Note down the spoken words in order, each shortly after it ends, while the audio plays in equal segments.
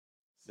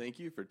Thank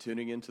you for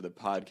tuning in to the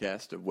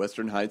podcast of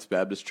Western Heights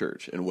Baptist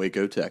Church in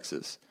Waco,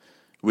 Texas.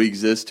 We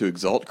exist to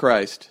exalt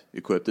Christ,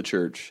 equip the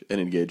church, and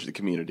engage the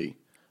community.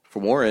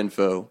 For more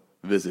info,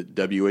 visit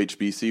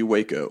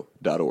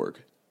whbcwaco.org.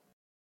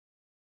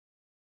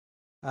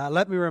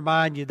 Let me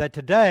remind you that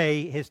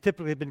today has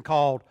typically been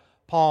called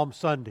Palm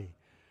Sunday.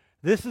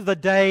 This is the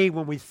day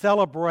when we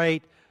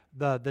celebrate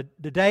the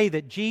day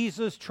that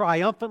Jesus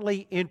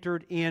triumphantly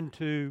entered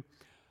into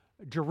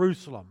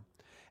Jerusalem.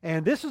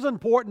 And this is an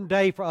important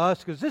day for us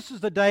because this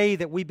is the day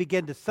that we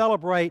begin to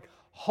celebrate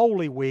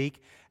Holy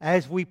Week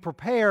as we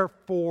prepare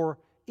for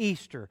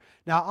Easter.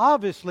 Now,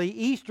 obviously,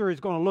 Easter is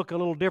going to look a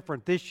little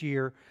different this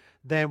year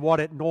than what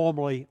it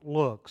normally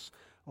looks.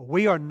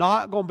 We are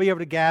not going to be able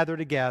to gather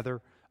together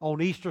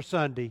on Easter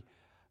Sunday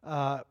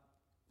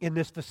in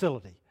this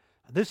facility.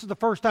 This is the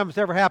first time it's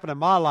ever happened in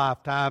my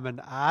lifetime,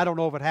 and I don't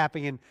know if it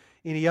happened in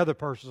any other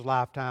person's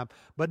lifetime.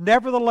 But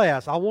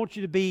nevertheless, I want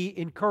you to be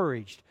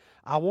encouraged.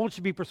 I want you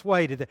to be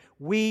persuaded that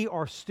we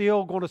are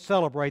still going to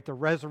celebrate the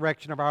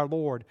resurrection of our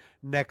Lord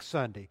next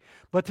Sunday.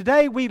 But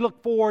today we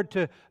look forward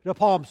to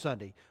Palm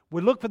Sunday.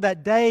 We look for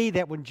that day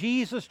that when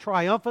Jesus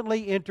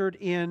triumphantly entered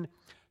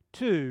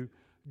into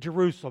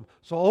Jerusalem.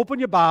 So open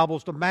your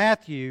Bibles to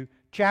Matthew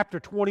chapter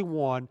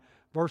 21,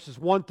 verses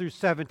 1 through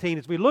 17,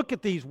 as we look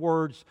at these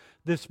words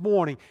this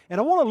morning.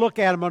 And I want to look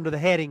at them under the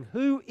heading,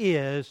 Who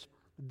is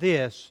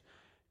this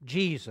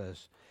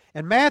Jesus?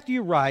 And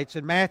Matthew writes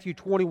in Matthew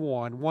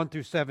 21, 1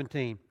 through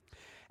 17,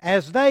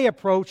 as they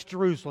approached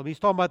Jerusalem, he's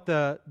talking about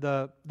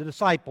the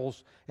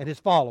disciples and his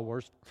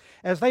followers,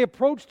 as they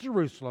approached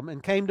Jerusalem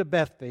and came to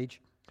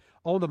Bethphage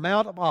on the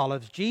Mount of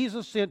Olives,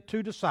 Jesus sent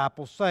two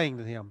disciples, saying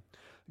to him,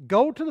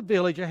 Go to the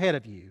village ahead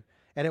of you,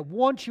 and at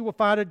once you will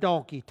find a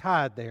donkey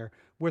tied there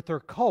with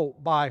her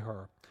colt by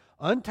her.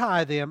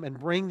 Untie them and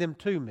bring them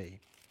to me.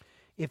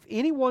 If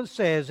anyone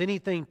says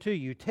anything to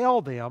you,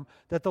 tell them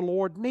that the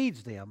Lord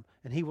needs them,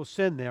 and he will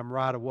send them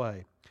right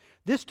away.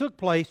 This took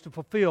place to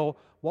fulfill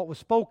what was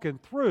spoken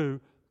through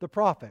the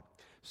prophet.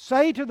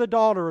 Say to the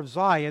daughter of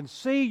Zion,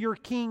 See, your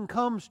king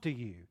comes to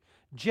you,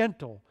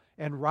 gentle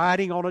and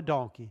riding on a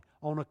donkey,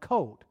 on a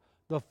colt,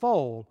 the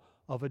foal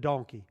of a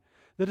donkey.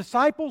 The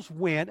disciples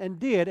went and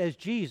did as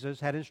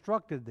Jesus had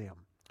instructed them.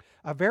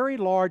 A very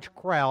large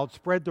crowd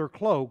spread their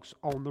cloaks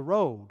on the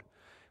road,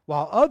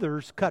 while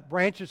others cut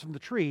branches from the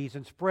trees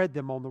and spread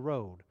them on the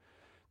road.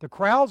 The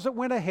crowds that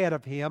went ahead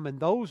of him and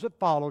those that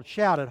followed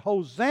shouted,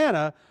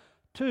 Hosanna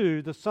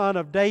to the Son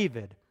of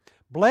David.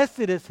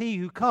 Blessed is he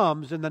who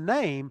comes in the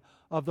name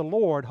of the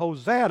Lord.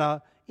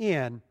 Hosanna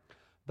in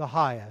the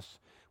highest.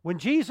 When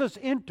Jesus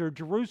entered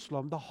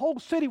Jerusalem, the whole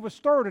city was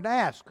stirred and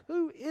asked,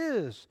 Who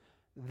is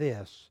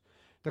this?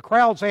 The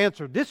crowds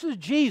answered, This is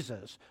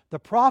Jesus, the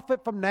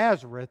prophet from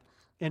Nazareth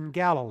in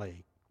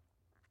Galilee.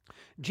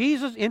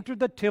 Jesus entered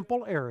the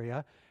temple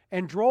area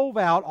and drove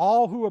out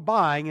all who were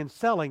buying and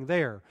selling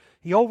there.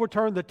 He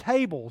overturned the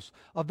tables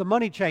of the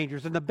money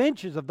changers and the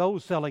benches of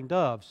those selling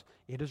doves.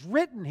 It is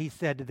written, he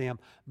said to them,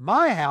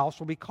 My house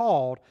will be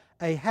called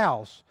a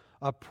house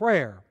of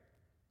prayer,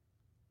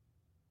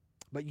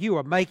 but you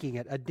are making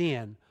it a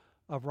den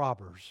of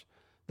robbers.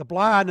 The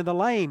blind and the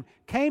lame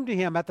came to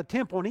him at the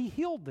temple, and he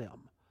healed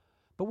them.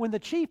 But when the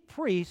chief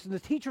priests and the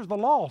teachers of the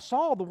law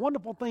saw the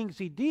wonderful things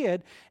he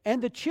did,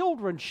 and the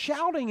children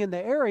shouting in the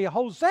area,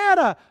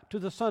 Hosanna to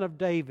the Son of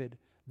David,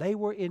 they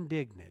were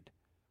indignant.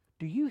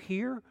 Do you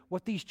hear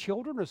what these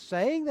children are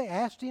saying? They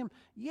asked him.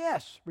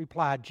 Yes,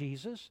 replied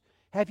Jesus.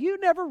 Have you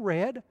never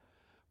read,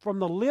 From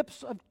the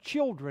lips of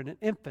children and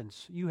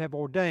infants you have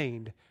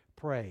ordained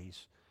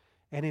praise?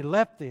 And he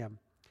left them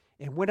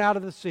and went out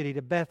of the city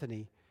to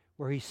Bethany,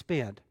 where he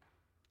spent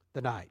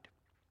the night.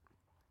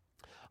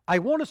 I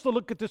want us to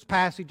look at this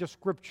passage of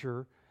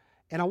Scripture,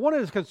 and I want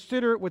us to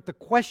consider it with the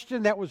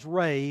question that was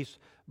raised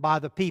by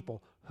the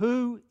people.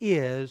 Who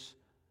is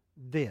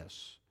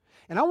this?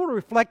 And I want to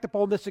reflect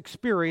upon this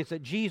experience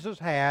that Jesus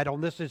had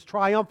on his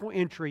triumphal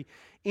entry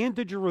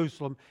into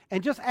Jerusalem,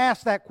 and just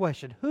ask that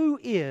question. Who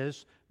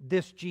is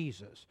this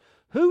Jesus?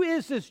 Who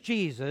is this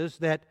Jesus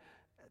that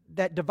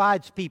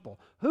divides people?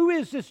 Who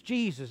is this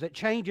Jesus that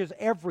changes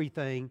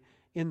everything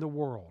in the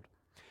world?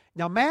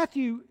 Now,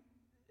 Matthew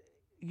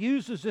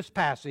uses this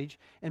passage,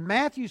 and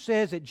Matthew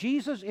says that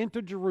Jesus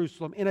entered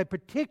Jerusalem in a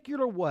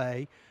particular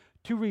way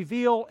to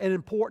reveal an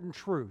important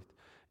truth.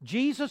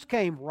 Jesus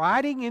came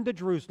riding into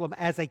Jerusalem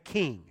as a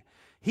king.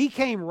 He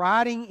came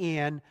riding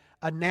in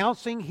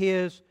announcing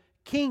his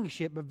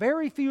kingship, but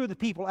very few of the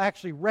people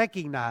actually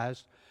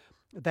recognized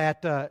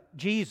that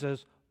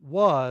Jesus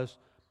was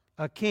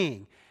a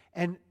king.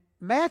 And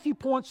Matthew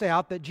points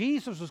out that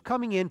Jesus was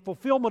coming in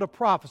fulfillment of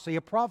prophecy,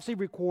 a prophecy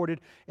recorded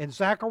in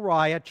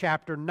Zechariah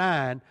chapter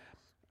 9,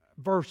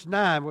 verse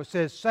 9, where it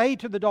says, Say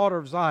to the daughter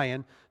of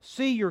Zion,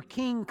 See, your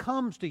king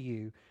comes to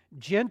you,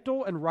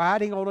 gentle and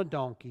riding on a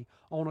donkey,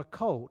 on a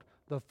colt,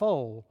 the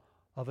foal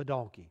of a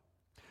donkey.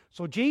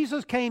 So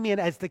Jesus came in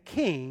as the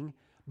king,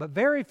 but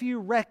very few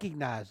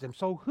recognized him.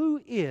 So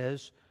who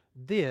is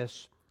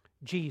this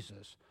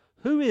Jesus?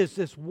 Who is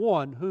this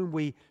one whom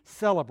we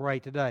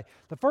celebrate today?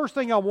 The first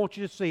thing I want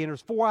you to see, and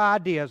there's 4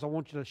 ideas I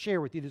want you to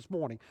share with you this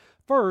morning.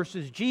 First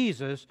is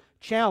Jesus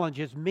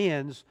challenges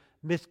men's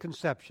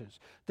misconceptions.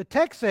 The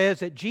text says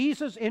that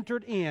Jesus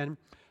entered into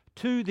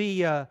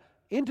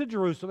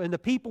Jerusalem, and the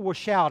people were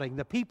shouting,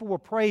 the people were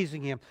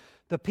praising Him.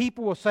 The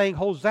people were saying,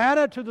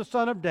 Hosanna to the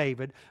Son of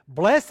David.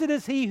 Blessed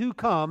is He who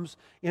comes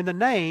in the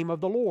name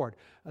of the Lord.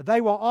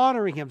 They were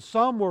honoring Him.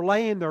 Some were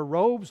laying their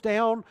robes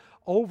down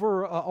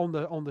over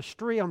on the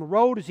street, on the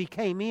road as He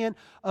came in.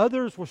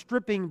 Others were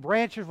stripping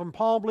branches from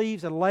palm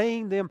leaves and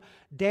laying them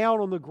down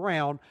on the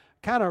ground,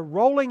 kind of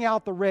rolling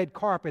out the red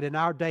carpet in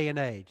our day and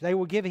age. They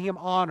were giving Him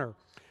honor.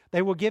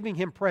 They were giving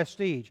Him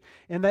prestige.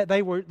 And that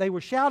they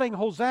were shouting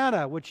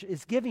Hosanna, which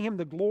is giving Him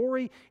the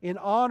glory and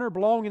honor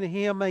belonging to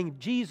Him, saying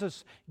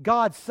Jesus,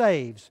 God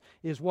saves,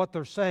 is what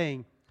they're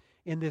saying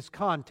in this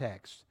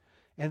context.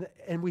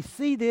 And we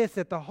see this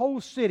at the whole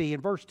city.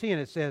 In verse 10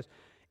 it says,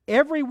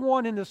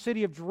 everyone in the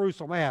city of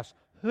Jerusalem asked,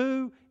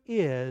 who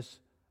is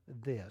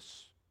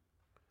this?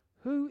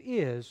 Who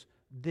is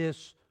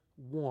this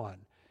one?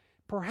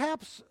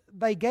 Perhaps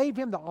they gave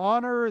Him the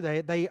honor,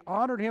 they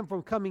honored Him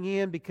from coming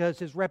in because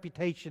His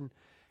reputation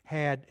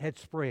had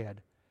spread.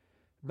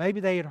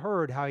 Maybe they had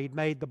heard how He'd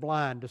made the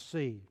blind to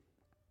see.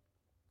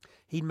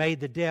 He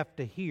made the deaf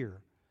to hear.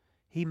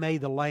 He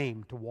made the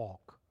lame to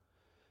walk.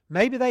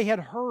 Maybe they had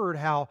heard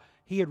how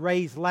He had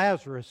raised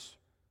Lazarus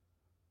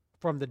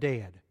from the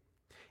dead.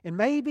 And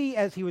maybe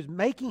as He was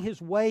making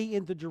His way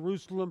into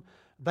Jerusalem,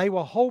 they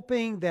were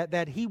hoping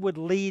that He would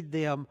lead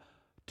them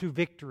to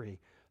victory.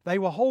 They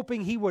were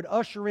hoping He would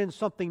usher in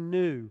something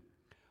new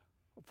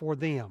for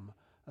them.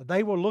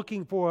 They were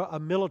looking for a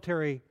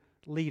military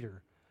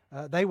leader.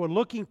 They were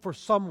looking for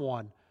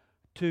someone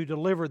to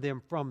deliver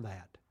them from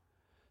that.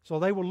 So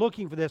they were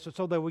looking for this, and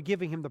so they were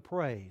giving Him the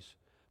praise.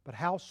 But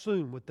how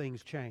soon would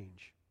things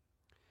change?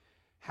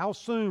 How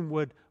soon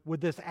would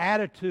this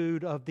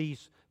attitude of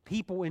these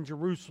people in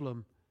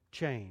Jerusalem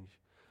change?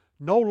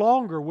 No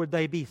longer would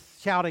they be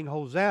shouting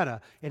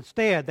Hosanna.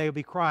 Instead, they would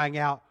be crying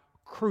out,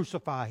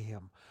 crucify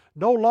Him.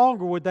 No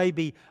longer would they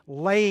be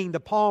laying the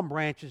palm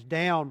branches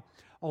down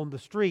on the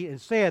street.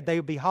 Instead, they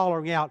would be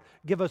hollering out,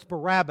 give us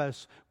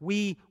Barabbas.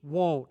 We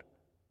want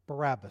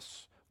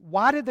Barabbas.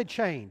 Why did they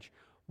change?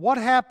 What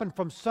happened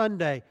from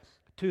Sunday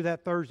to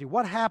that Thursday?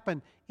 What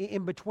happened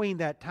in between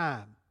that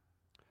time?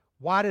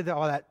 Why did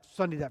that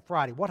Sunday, that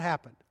Friday? What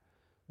happened?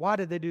 Why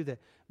did they do that?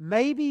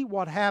 Maybe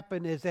what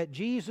happened is that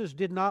Jesus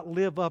did not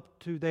live up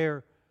to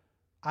their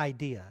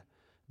idea.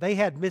 They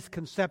had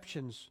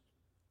misconceptions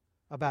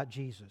about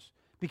Jesus.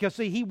 Because,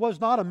 see, He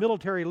was not a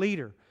military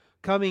leader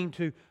coming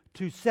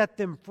to set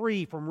them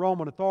free from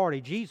Roman authority.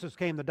 Jesus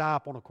came to die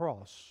upon a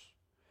cross.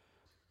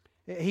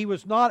 He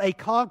was not a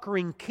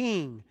conquering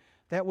king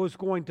that was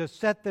going to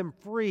set them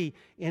free.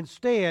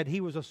 Instead, He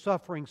was a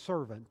suffering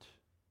servant.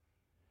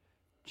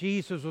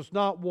 Jesus was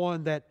not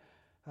one that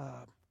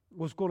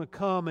was going to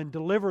come and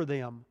deliver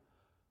them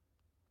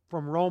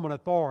from Roman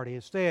authority.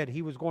 Instead,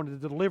 He was going to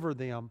deliver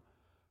them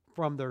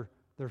from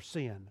their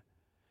sin.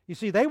 You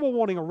see, they were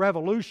wanting a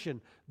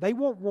revolution. They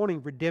weren't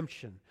wanting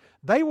redemption.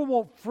 They will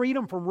want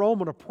freedom from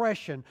Roman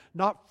oppression,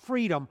 not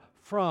freedom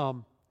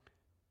from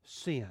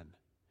sin.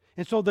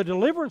 And so the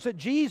deliverance that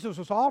Jesus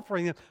was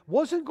offering them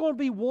wasn't going to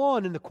be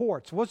won in the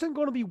courts, wasn't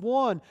going to be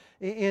won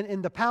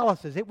in the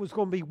palaces. It was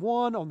going to be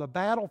won on the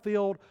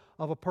battlefield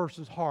of a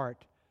person's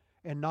heart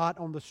and not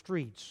on the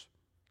streets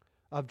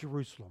of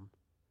Jerusalem.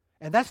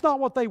 And that's not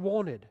what they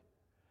wanted.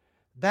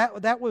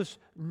 That was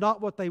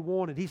not what they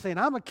wanted. He's saying,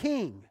 I'm a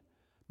king.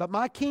 But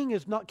my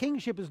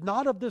kingship is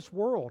not of this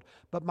world,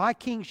 but my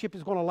kingship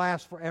is going to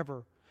last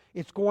forever.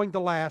 It's going to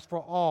last for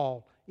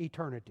all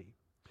eternity.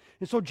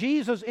 And so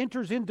Jesus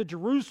enters into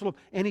Jerusalem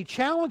and He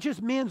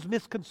challenges men's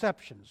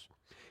misconceptions.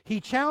 He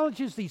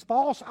challenges these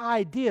false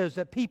ideas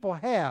that people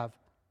have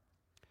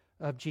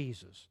of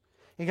Jesus.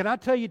 And can I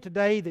tell you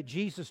today that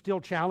Jesus still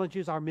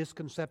challenges our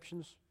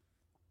misconceptions?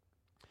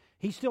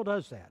 He still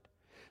does that.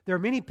 There are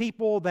many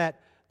people that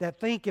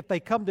think if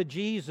they come to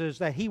Jesus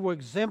that He will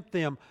exempt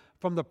them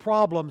from the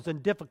problems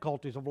and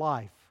difficulties of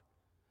life.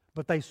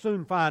 But they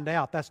soon find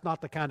out that's not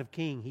the kind of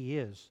king He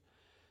is.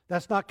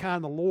 That's not kind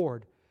of the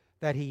Lord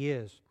that He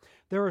is.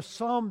 There are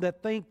some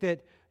that think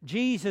that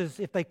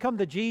Jesus, if they come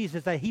to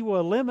Jesus, that He will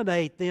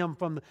eliminate them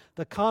from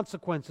the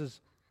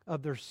consequences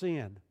of their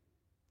sin.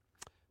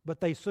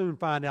 But they soon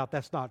find out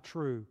that's not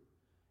true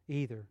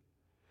either.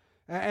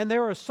 And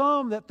there are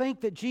some that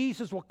think that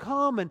Jesus will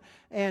come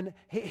and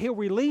He'll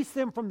release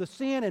them from the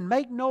sin and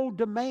make no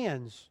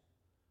demands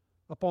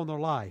upon their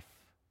life.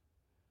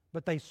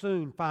 But they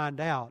soon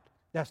find out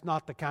that's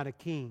not the kind of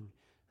king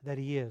that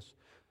He is.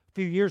 A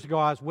few years ago,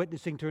 I was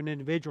witnessing to an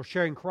individual,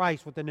 sharing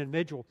Christ with an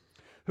individual,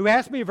 who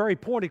asked me a very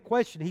pointed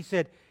question. He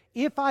said,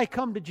 if I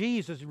come to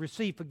Jesus and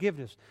receive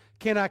forgiveness,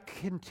 can I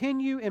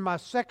continue in my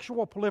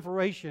sexual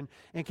proliferation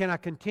and can I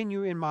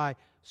continue in my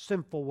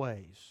sinful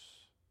ways?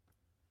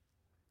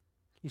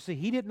 You see,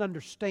 he didn't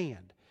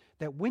understand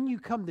that when you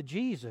come to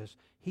Jesus,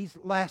 He's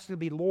lastly to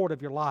be Lord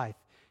of your life.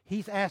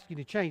 He's asking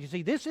to change. You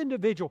see, this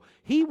individual,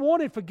 he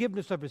wanted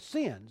forgiveness of his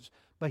sins,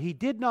 but he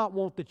did not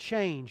want to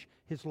change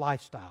his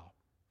lifestyle.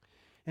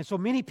 And so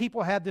many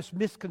people have this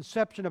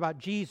misconception about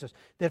Jesus,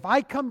 that if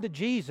I come to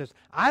Jesus,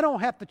 I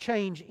don't have to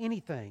change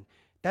anything.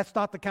 That's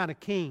not the kind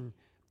of king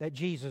that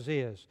Jesus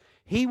is.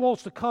 He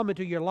wants to come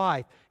into your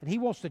life, and He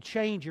wants to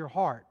change your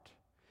heart.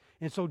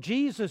 And so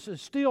Jesus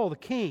is still the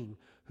king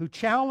who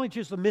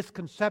challenges the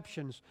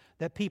misconceptions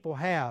that people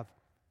have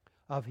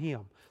of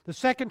Him. The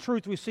second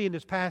truth we see in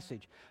this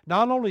passage,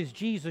 not only does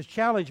Jesus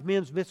challenge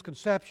men's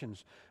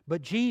misconceptions,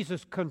 but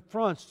Jesus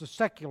confronts the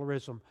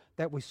secularism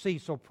that we see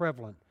so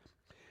prevalent.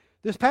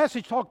 This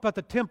passage talks about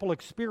the temple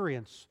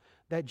experience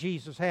that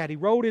Jesus had. He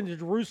rode into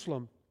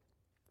Jerusalem,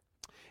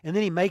 and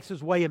then He makes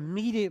His way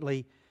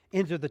immediately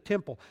into the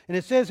temple. And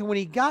it says when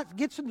He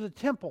gets into the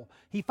temple,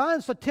 He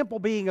finds the temple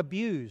being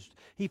abused.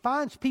 He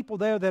finds people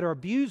there that are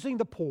abusing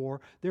the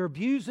poor. They're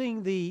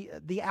abusing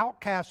the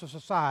outcasts of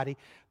society.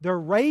 They're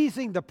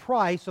raising the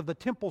price of the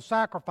temple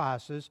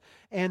sacrifices,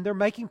 and they're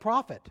making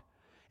profit.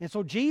 And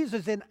so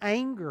Jesus, in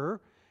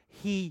anger,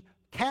 He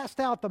casts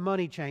out the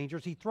money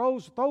changers. He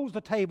throws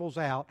the tables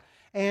out,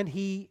 and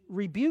He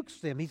rebukes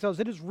them. He says,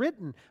 "It is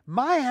written,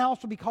 my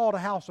house will be called a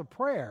house of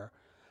prayer,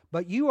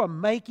 but you are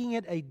making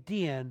it a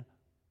den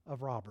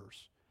of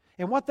robbers."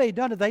 And what they'd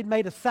done is they'd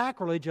made a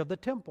sacrilege of the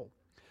temple.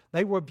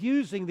 They were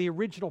abusing the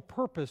original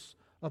purpose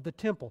of the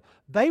temple.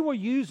 They were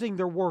using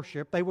their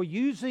worship, they were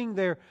using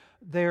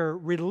their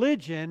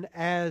religion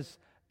as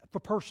for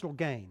personal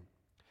gain.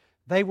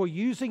 They were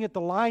using it to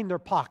line their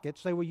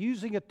pockets. They were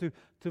using it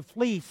to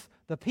fleece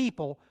the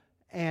people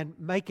and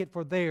make it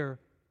for their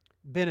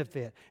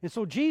benefit. And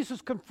so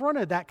Jesus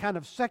confronted that kind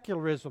of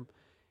secularism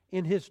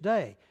in His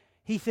day.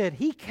 He said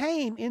He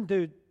came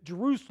into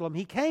Jerusalem,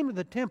 He came to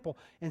the temple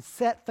and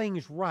set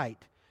things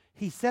right.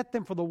 He set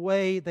them for the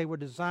way they were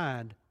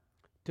designed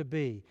to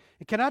be.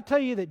 And can I tell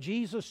you that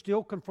Jesus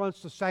still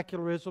confronts the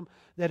secularism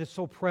that is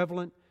so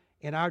prevalent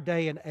in our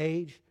day and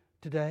age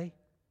today?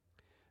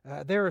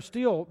 There are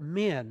still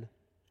men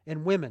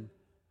and women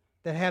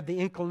that have the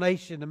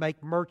inclination to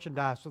make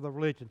merchandise of the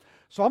religion.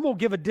 So I'm going to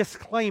give a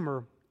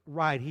disclaimer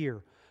right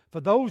here. For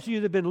those of you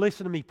that have been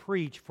listening to me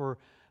preach for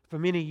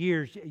many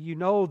years, you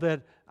know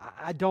that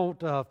I don't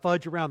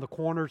fudge around the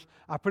corners.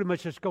 I pretty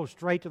much just go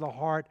straight to the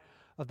heart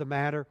of the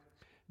matter.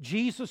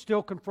 Jesus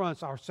still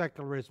confronts our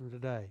secularism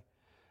today.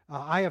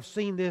 I have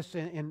seen this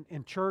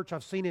in church.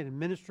 I've seen it in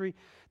ministry,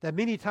 that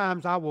many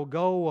times I will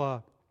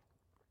go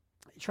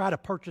try to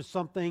purchase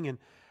something, and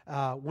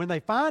when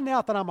they find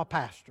out that I'm a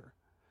pastor,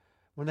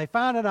 when they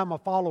find out I'm a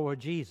follower of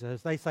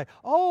Jesus, they say,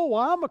 "Oh,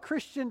 I'm a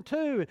Christian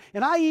too,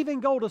 and I even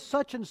go to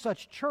such and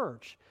such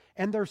church."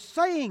 And they're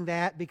saying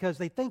that because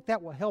they think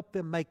that will help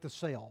them make the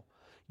sale.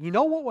 You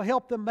know what will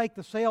help them make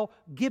the sale?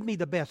 Give me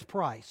the best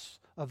price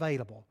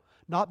available,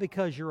 not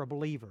because you're a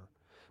believer.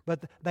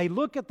 But they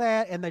look at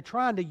that and they're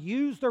trying to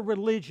use their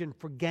religion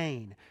for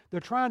gain. They're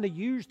trying to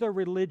use their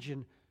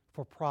religion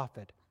for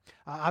profit.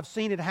 I've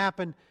seen it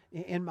happen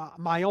in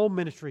my own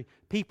ministry.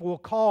 People will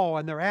call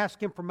and they're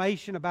asking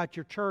information about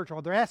your church,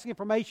 or they're asking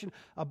information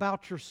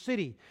about your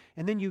city.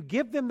 And then you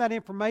give them that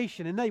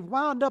information, and they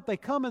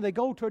come and they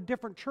go to a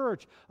different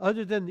church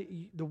other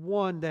than the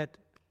one that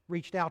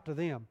reached out to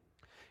them.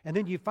 And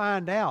then you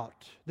find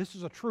out, this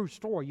is a true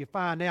story, you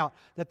find out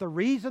that the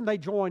reason they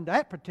joined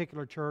that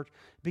particular church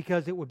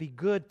because it would be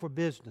good for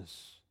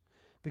business.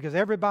 Because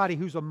everybody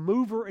who's a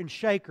mover and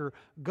shaker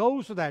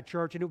goes to that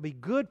church, and it would be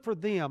good for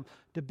them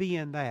to be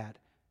in that.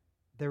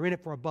 They're in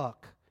it for a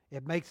buck.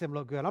 It makes them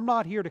look good. I'm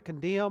not here to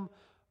condemn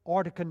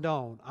or to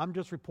condone. I'm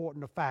just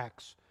reporting the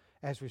facts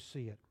as we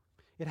see it.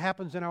 It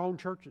happens in our own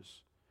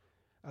churches.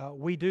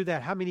 We do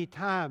that. How many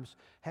times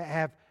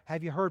have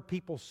you heard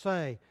people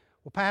say,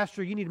 "Well,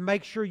 Pastor, you need to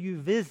make sure you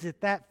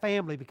visit that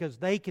family because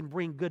they can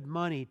bring good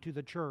money to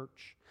the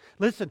church"?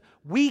 Listen,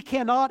 we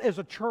cannot as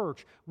a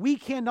church, we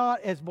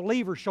cannot as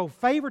believers show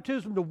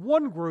favoritism to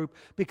one group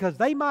because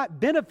they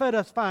might benefit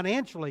us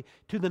financially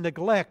to the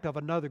neglect of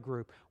another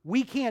group.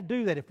 We can't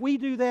do that. If we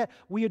do that,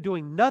 we are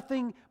doing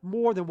nothing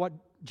more than what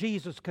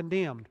Jesus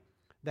condemned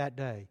that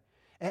day.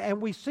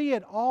 And we see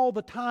it all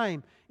the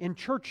time in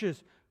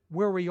churches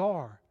where we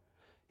are.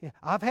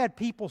 I've had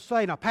people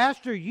say, "Now,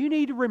 Pastor, you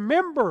need to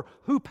remember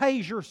who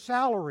pays your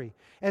salary,"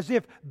 as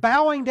if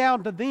bowing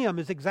down to them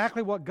is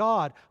exactly what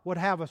God would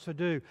have us to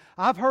do.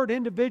 I've heard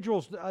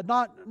individuals,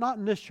 not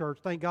in this church,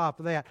 thank God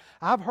for that.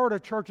 I've heard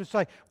of churches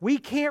say, "We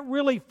can't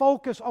really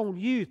focus on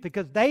youth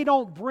because they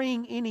don't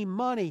bring any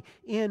money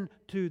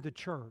into the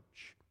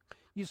church."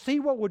 You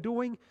see what we're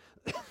doing?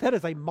 That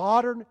is a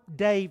modern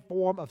day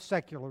form of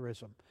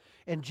secularism.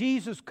 And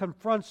Jesus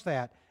confronts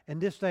that in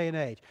this day and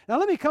age. Now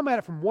let me come at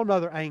it from one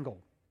other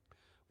angle.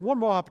 One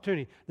more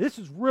opportunity. This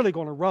is really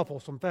going to ruffle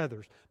some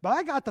feathers. But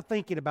I got to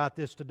thinking about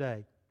this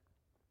today.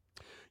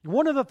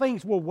 One of the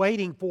things we're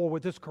waiting for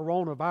with this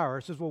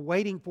coronavirus is we're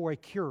waiting for a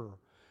cure.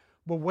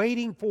 We're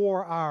waiting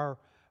for our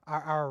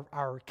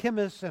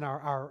chemists and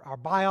our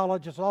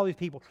biologists, all these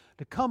people,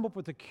 to come up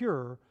with a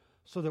cure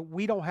so that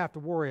we don't have to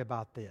worry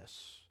about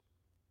this.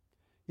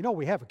 You know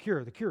we have a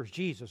cure. The cure is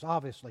Jesus,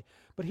 obviously.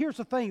 But here's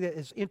the thing that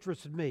has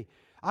interested me.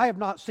 I have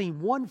not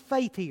seen one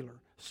faith healer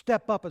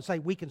step up and say,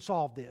 we can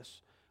solve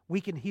this.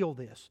 We can heal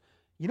this.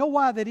 You know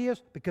why that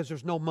is? Because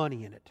there's no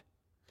money in it.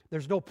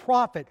 There's no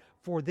profit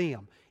for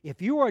them.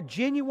 If you are a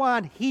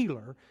genuine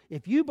healer,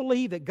 if you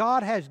believe that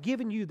God has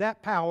given you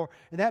that power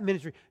and that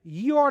ministry,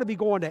 you ought to be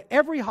going to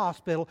every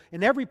hospital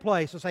and every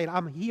place and saying,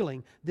 I'm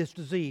healing this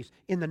disease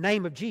in the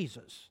name of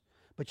Jesus.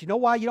 But you know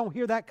why you don't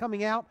hear that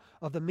coming out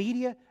of the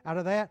media, out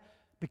of that?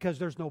 Because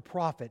there's no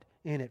profit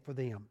in it for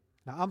them.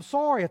 Now, I'm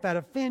sorry if that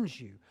offends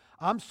you.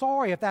 I'm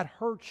sorry if that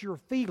hurts your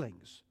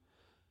feelings.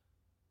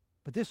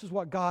 But this is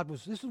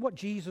what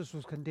Jesus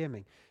was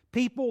condemning.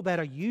 People that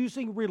are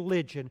using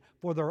religion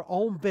for their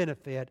own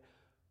benefit,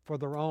 for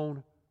their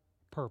own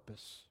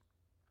purpose.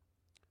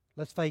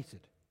 Let's face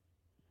it.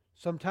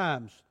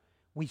 Sometimes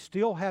we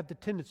still have the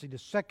tendency to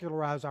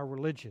secularize our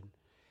religion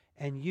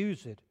and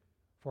use it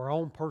for our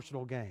own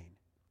personal gain.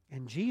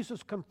 And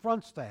Jesus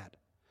confronts that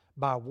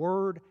by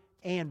word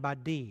and by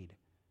deed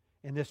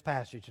in this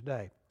passage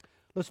today.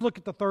 Let's look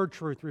at the third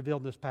truth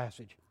revealed in this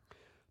passage.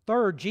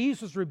 Third,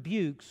 Jesus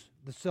rebukes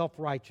the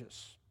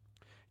self-righteous.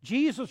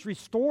 Jesus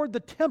restored the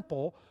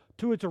temple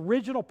to its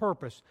original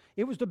purpose.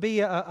 It was to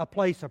be a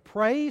place of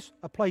praise,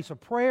 a place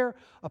of prayer,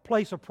 a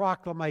place of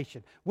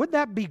proclamation. Wouldn't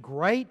that be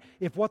great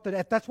if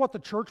that's what the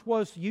church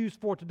was used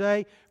for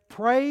today?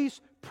 Praise,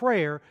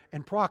 prayer,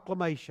 and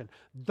proclamation.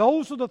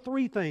 Those are the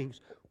three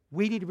things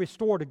we need to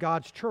restore to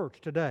God's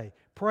church today.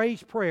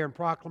 Praise, prayer, and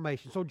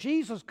proclamation. So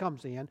Jesus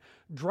comes in,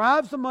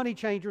 drives the money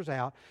changers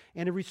out,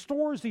 and it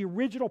restores the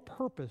original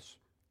purpose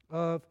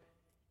of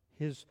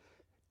His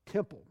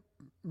temple.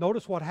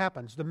 Notice what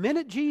happens. The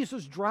minute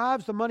Jesus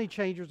drives the money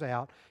changers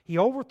out, He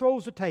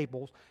overthrows the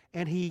tables,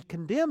 and He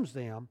condemns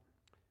them.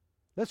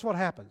 That's what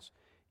happens.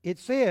 It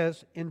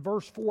says in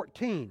verse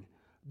 14,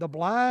 the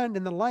blind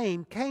and the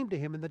lame came to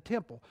Him in the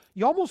temple.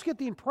 You almost get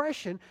the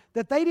impression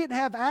that they didn't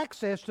have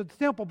access to the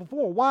temple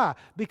before. Why?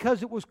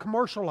 Because it was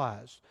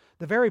commercialized.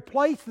 The very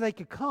place that they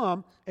could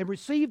come and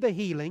receive the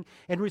healing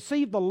and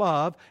receive the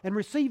love and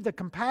receive the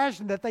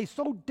compassion that they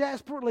so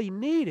desperately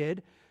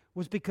needed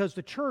was because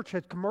the church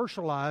had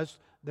commercialized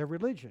their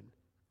religion.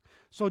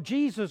 So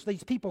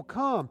these people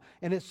come,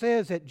 and it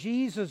says that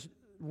Jesus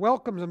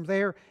welcomes them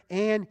there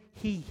and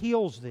He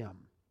heals them.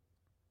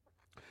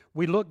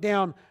 We look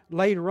down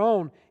later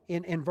on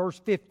in verse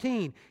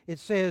 15. It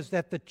says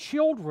that the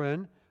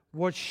children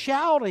were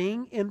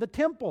shouting in the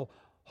temple,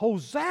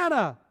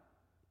 Hosanna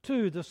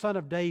to the Son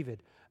of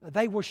David.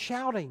 They were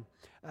shouting.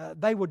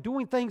 They were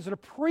doing things that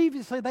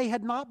previously they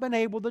had not been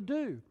able to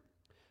do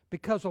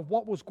because of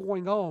what was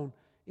going on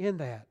in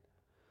that.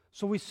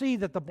 So we see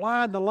that the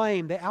blind, the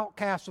lame, the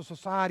outcasts of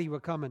society were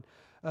coming.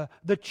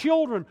 The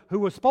children who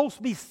were supposed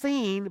to be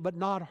seen but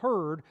not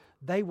heard,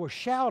 they were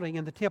shouting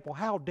in the temple.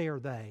 How dare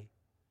they?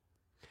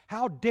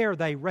 How dare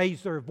they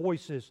raise their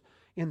voices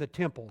in the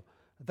temple?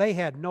 They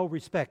had no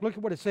respect. Look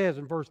at what it says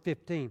in verse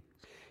 15.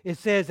 It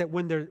says that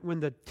when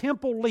the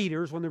temple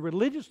leaders, when the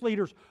religious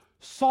leaders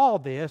saw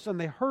this and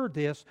they heard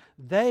this,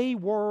 they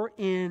were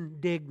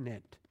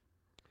indignant.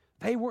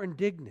 They were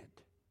indignant.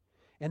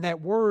 And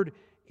that word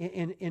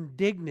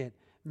indignant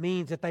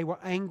means that they were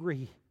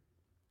angry.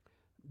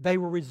 They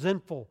were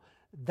resentful.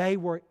 They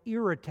were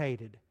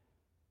irritated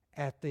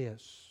at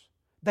this.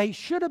 They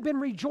should have been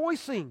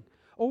rejoicing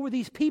over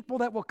these people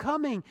that were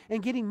coming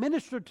and getting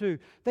ministered to.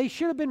 They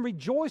should have been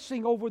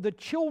rejoicing over the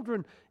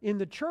children in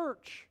the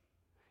church,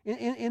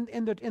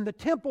 in the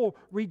temple,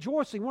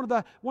 rejoicing. One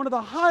of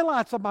the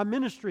highlights of my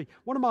ministry,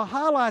 one of my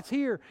highlights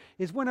here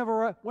is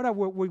whenever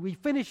we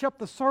finish up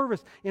the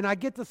service and I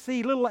get to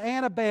see little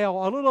Annabelle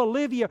or little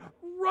Olivia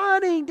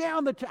running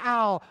down the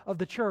aisle of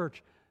the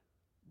church.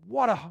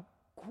 What a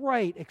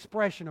great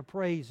expression of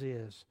praise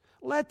is.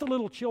 Let the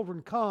little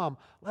children come.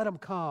 Let them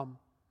come.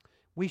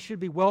 We should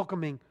be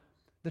welcoming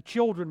the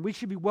children. We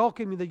should be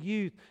welcoming the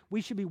youth.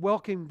 We should be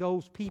welcoming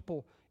those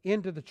people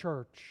into the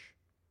church.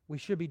 We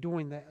should be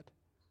doing that.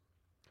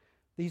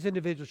 These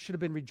individuals should have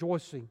been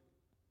rejoicing,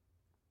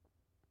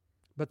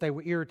 but they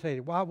were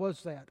irritated. Why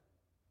was that?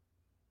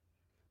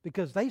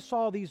 Because they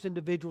saw these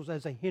individuals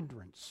as a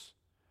hindrance.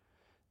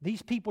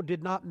 These people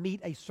did not meet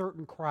a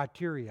certain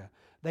criteria.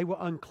 They were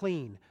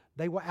unclean.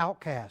 They were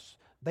outcasts.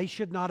 They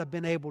should not have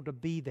been able to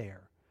be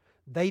there.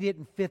 They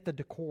didn't fit the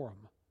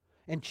decorum.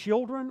 And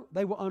children,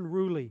 they were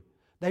unruly.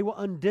 They were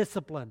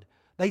undisciplined.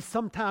 They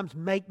sometimes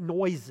make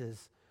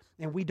noises,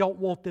 and we don't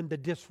want them to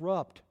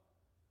disrupt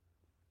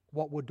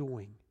what we're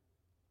doing.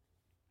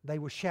 They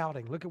were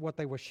shouting. Look at what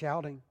they were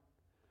shouting.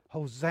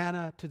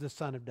 Hosanna to the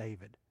Son of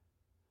David.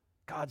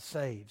 God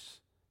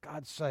saves.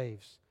 God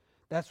saves.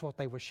 That's what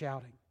they were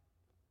shouting.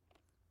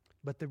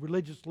 But the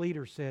religious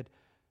leader said,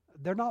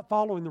 they're not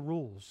following the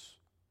rules.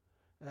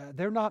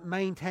 They're not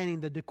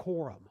maintaining the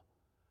decorum.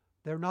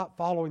 They're not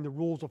following the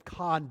rules of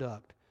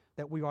conduct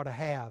that we ought to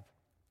have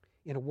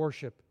in a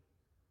worship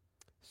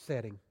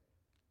setting.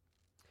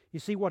 You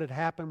see what had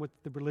happened with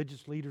the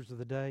religious leaders of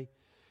the day?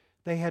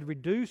 They had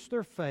reduced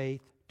their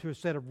faith to a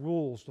set of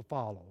rules to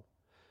follow.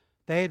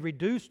 They had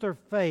reduced their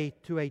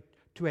faith to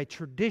to a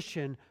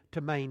tradition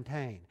to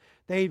maintain.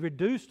 They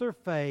reduced their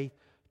faith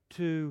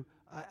to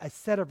a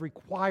set of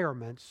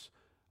requirements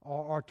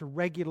or to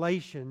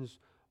regulations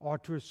or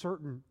to a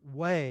certain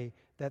way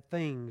that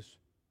things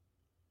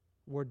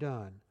were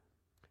done.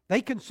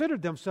 They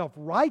considered themselves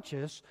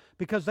righteous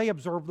because they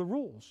observed the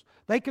rules.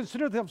 They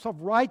considered themselves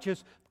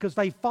righteous because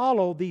they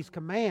followed these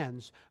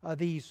commands,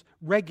 these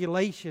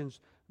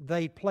regulations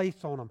they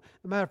placed on them.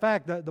 As a matter of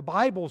fact, the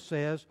Bible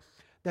says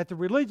that the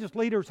religious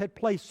leaders had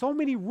placed so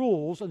many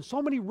rules and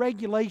so many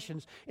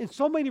regulations and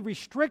so many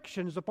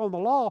restrictions upon the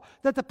law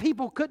that the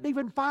people couldn't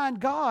even find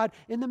God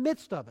in the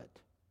midst of it.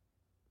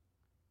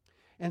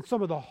 And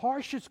some of the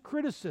harshest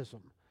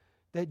criticism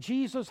that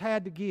Jesus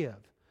had to give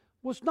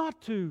was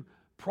not to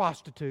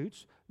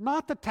prostitutes,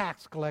 not the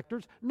tax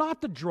collectors,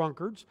 not the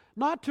drunkards,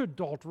 not to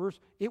adulterers.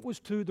 It was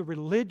to the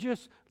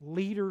religious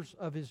leaders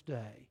of his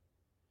day.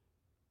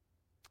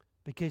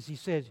 Because he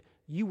says,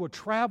 you will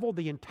travel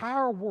the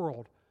entire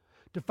world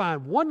to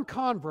find one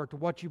convert to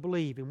what you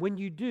believe. And when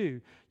you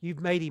do, you've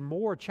made him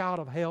more a child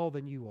of hell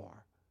than you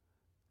are.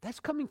 That's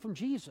coming from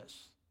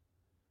Jesus.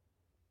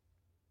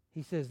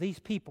 He says, these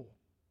people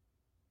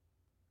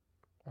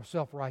are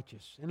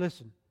self-righteous. And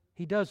listen,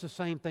 he does the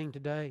same thing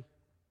today.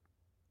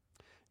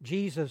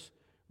 Jesus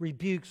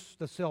rebukes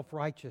the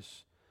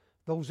self-righteous,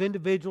 those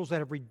individuals that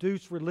have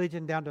reduced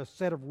religion down to a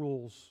set of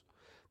rules.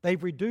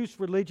 They've reduced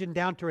religion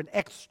down to an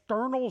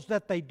externals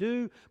that they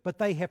do, but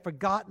they have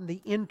forgotten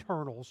the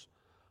internals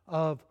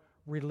of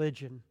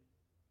religion.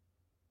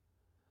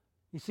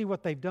 You see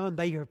what they've done?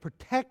 They have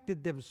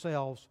protected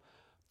themselves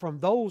from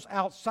those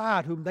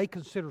outside whom they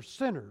consider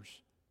sinners,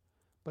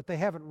 but they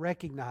haven't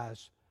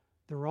recognized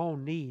their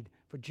own need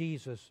for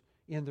Jesus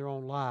in their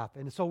own life.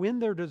 And so in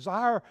their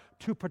desire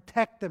to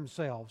protect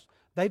themselves,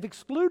 they've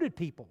excluded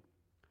people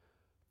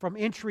from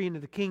entry into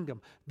the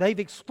kingdom. They've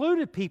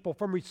excluded people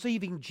from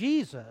receiving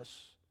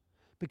Jesus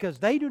because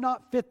they do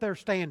not fit their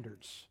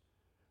standards.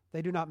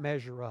 They do not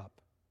measure up.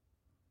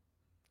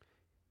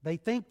 They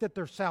think that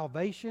their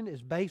salvation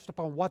is based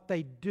upon what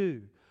they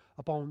do,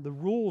 upon the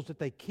rules that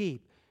they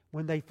keep,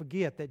 when they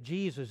forget that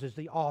Jesus is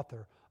the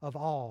author of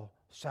all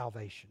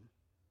salvation.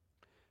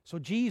 So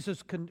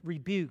Jesus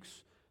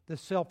rebukes the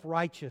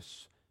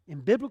self-righteous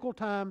in biblical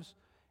times,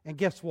 and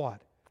guess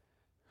what?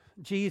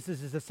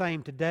 Jesus is the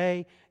same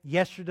today,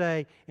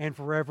 yesterday, and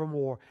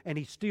forevermore, and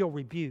he still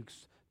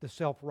rebukes the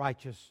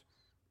self-righteous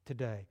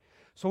today.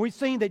 So we've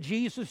seen that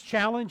Jesus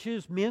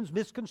challenges men's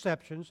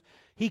misconceptions.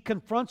 He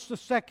confronts the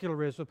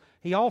secularism.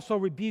 He also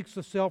rebukes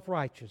the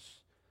self-righteous.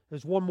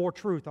 There's one more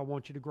truth I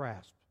want you to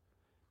grasp.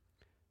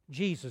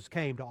 Jesus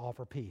came to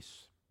offer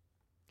peace.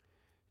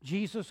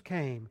 Jesus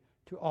came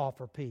to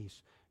offer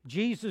peace.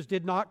 Jesus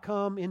did not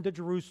come into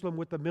Jerusalem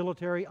with a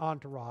military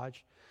entourage.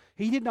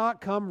 He did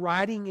not come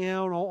riding in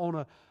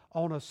on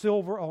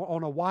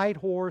a white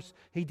horse.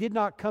 He did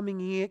not come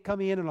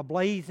in a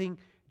blazing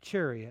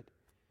chariot.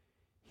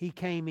 He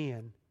came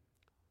in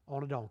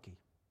on a donkey,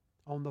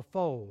 on the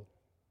foal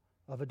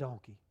of a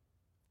donkey.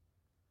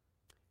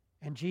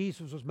 And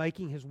Jesus was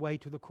making his way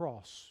to the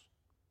cross.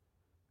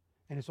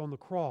 And it's on the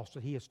cross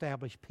that he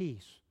established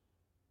peace.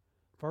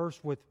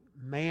 First with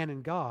man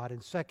and God,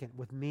 and second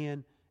with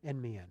men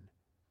and men.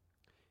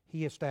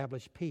 He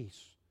established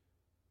peace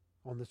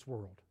on this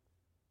world.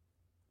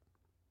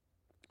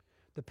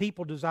 The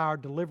people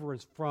desired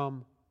deliverance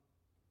from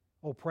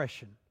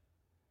oppression.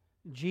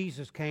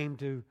 Jesus came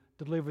to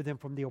deliver them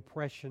from the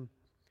oppression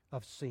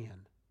of sin.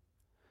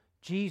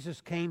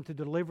 Jesus came to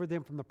deliver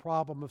them from the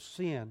problem of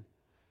sin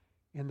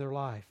in their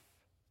life.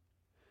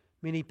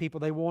 Many people,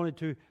 they wanted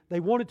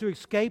to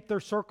escape their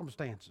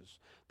circumstances.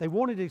 They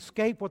wanted to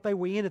escape what they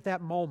were in at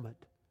that moment.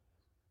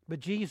 But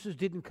Jesus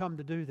didn't come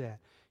to do that.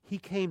 He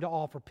came to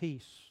offer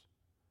peace.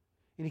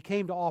 And he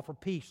came to offer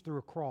peace through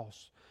a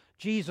cross.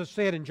 Jesus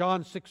said in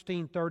John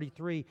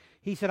 16:33,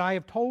 he said, I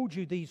have told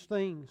you these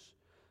things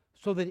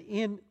so that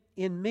in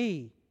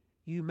me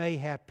you may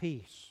have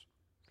peace.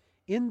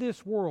 In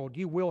this world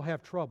you will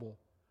have trouble,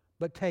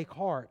 but take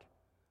heart,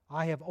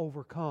 I have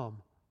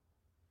overcome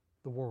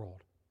the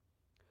world.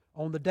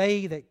 On the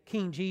day that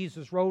King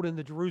Jesus rode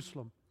into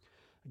Jerusalem,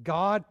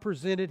 God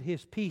presented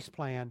his peace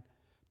plan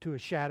to a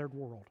shattered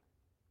world.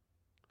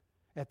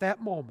 At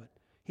that moment,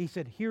 he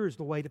said, here is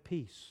the way to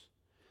peace.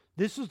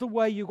 This is the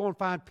way you're going to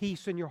find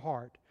peace in your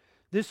heart.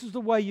 This is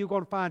the way you're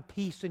going to find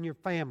peace in your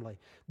family.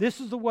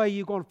 This is the way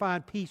you're going to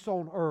find peace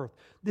on earth.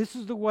 This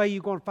is the way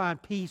you're going to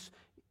find peace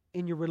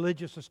in your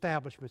religious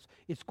establishments.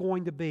 It's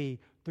going to be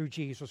through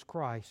Jesus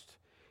Christ.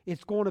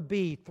 It's going to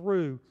be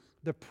through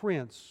the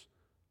Prince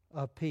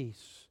of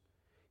Peace.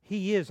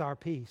 He is our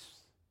peace.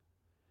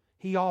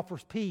 He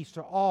offers peace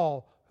to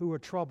all who are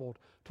troubled,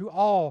 to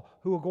all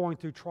who are going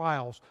through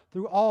trials,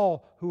 to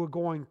all who are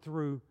going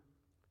through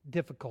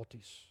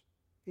difficulties.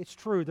 It's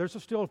true,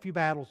 there's still a few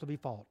battles to be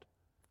fought.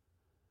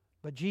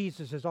 But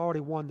Jesus has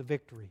already won the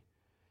victory,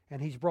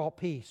 and he's brought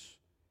peace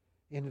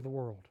into the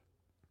world.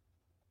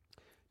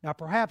 Now,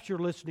 perhaps you're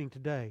listening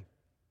today,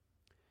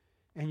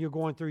 and you're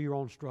going through your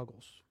own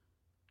struggles.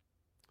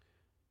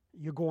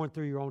 you're going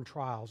through your own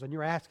trials and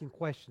you're asking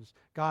questions.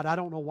 God, I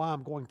don't know why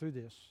I'm going through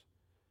this.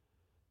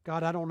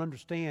 God, I don't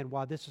understand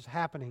why this is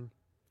happening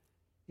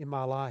in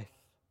my life.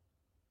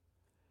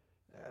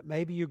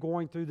 Maybe you're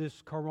going through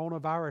this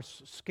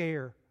coronavirus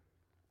scare.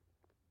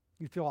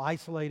 You feel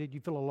isolated, you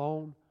feel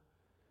alone,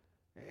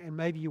 and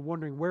maybe you're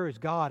wondering, where is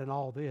God in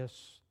all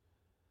this?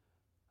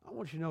 I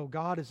want you to know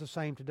God is the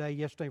same today,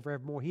 yesterday, and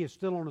forevermore. He is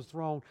still on His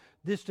throne.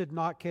 This did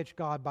not catch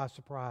God by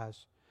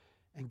surprise,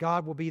 and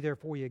God will be there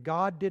for you.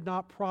 God did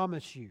not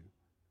promise you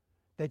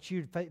that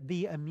you'd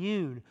be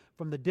immune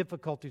from the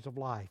difficulties of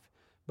life,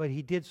 but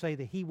He did say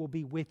that He will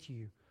be with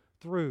you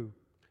through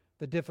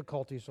the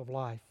difficulties of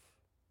life.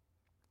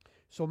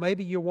 So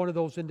maybe you're one of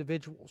those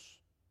individuals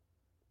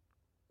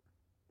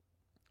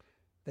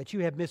that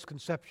you have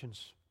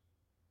misconceptions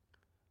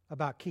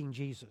about King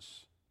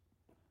Jesus.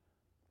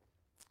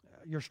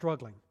 You're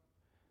struggling.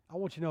 I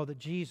want you to know that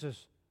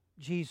Jesus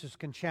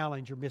can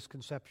challenge your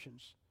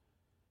misconceptions.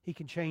 He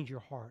can change your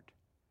heart.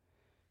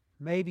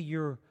 Maybe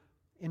you're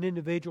an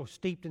individual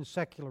steeped in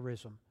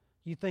secularism.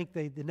 You think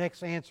the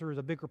next answer is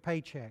a bigger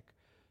paycheck.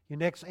 Your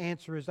next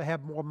answer is to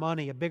have more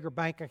money, a bigger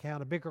bank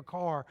account, a bigger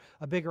car,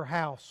 a bigger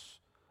house,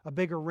 a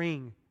bigger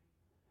ring.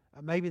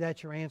 Maybe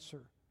that's your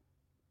answer.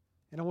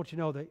 And I want you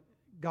to know that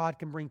God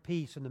can bring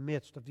peace in the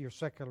midst of your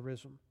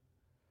secularism.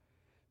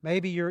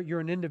 Maybe you're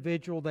an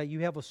individual that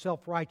you have a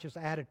self-righteous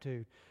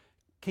attitude.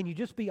 Can you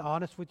just be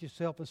honest with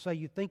yourself and say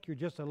you think you're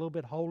just a little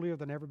bit holier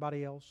than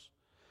everybody else?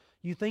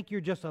 You think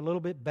you're just a little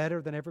bit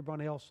better than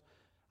everyone else?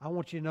 I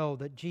want you to know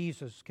that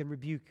Jesus can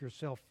rebuke your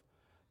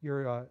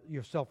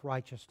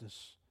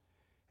self-righteousness,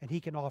 and He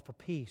can offer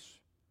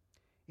peace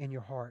in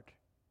your heart.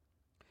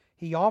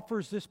 He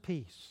offers this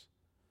peace,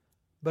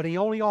 but He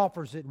only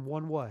offers it in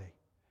one way,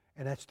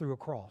 and that's through a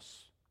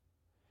cross.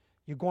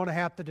 You're going to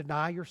have to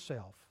deny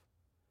yourself,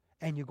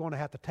 and you're going to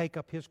have to take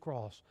up His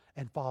cross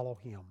and follow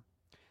Him.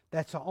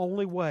 That's the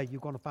only way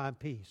you're going to find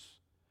peace.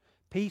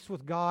 Peace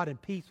with God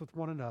and peace with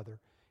one another.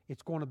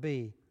 It's going to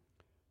be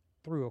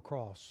through a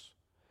cross.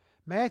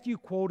 Matthew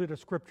quoted a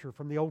scripture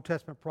from the Old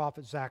Testament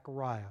prophet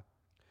Zechariah.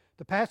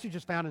 The passage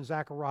is found in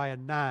Zechariah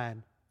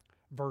 9,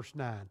 verse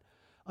 9.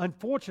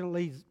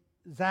 Unfortunately,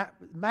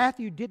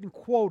 Matthew didn't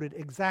quote it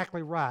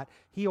exactly right.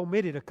 He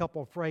omitted a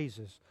couple of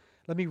phrases.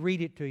 Let me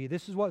read it to you.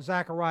 This is what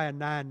Zechariah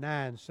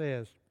 9:9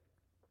 says.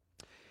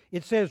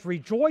 It says,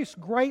 "Rejoice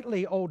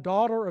greatly, O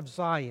daughter of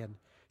Zion.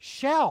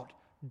 Shout,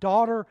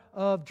 daughter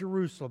of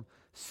Jerusalem.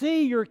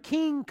 See, your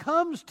king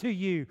comes to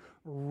you,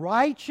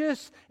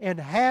 righteous and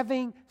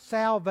having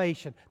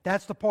salvation."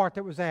 That's the part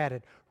that was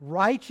added.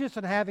 Righteous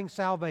and having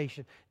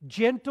salvation.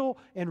 Gentle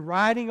and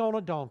riding on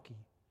a donkey,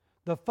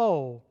 the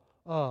foal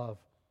of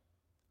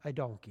a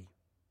donkey.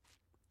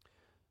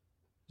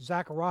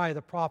 Zechariah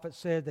the prophet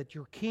said that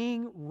your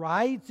king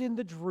rides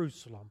into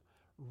Jerusalem,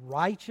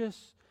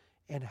 righteous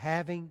and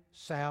having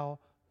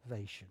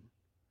salvation.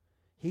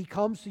 He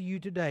comes to you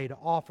today to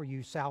offer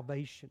you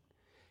salvation.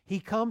 He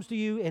comes to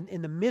you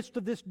in the midst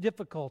of this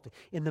difficulty,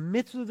 in the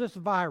midst of this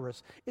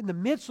virus, in the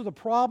midst of the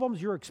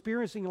problems you're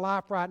experiencing in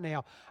life right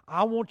now.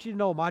 I want you to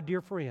know, my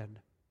dear friend,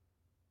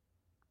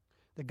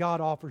 that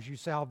God offers you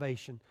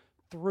salvation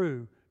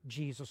through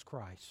Jesus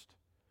Christ.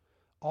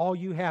 All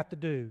you have to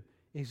do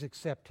is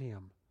accept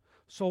Him.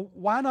 So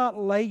why not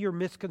lay your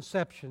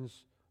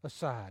misconceptions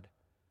aside?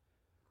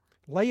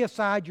 Lay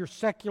aside your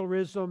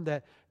secularism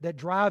that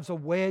drives a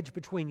wedge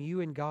between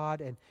you and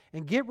God,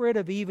 and get rid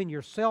of even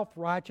your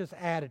self-righteous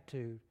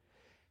attitude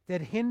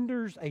that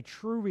hinders a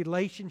true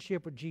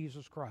relationship with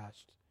Jesus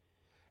Christ,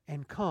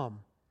 and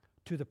come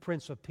to the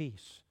Prince of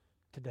Peace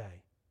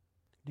today.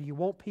 Do you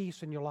want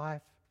peace in your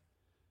life?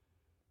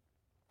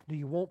 Do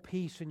you want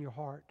peace in your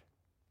heart?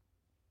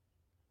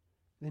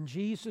 Then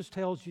Jesus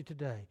tells you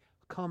today,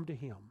 come to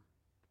Him.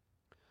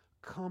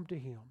 Come to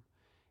Him.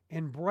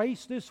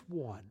 Embrace this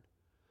one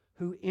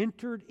who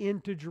entered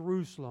into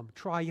Jerusalem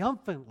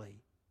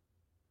triumphantly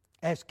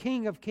as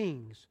King of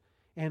Kings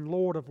and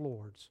Lord of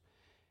Lords,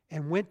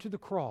 and went to the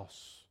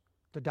cross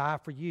to die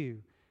for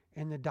you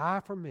and to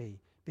die for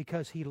me,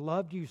 because He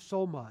loved you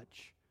so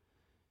much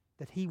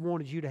that He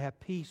wanted you to have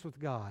peace with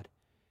God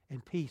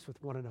and peace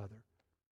with one another.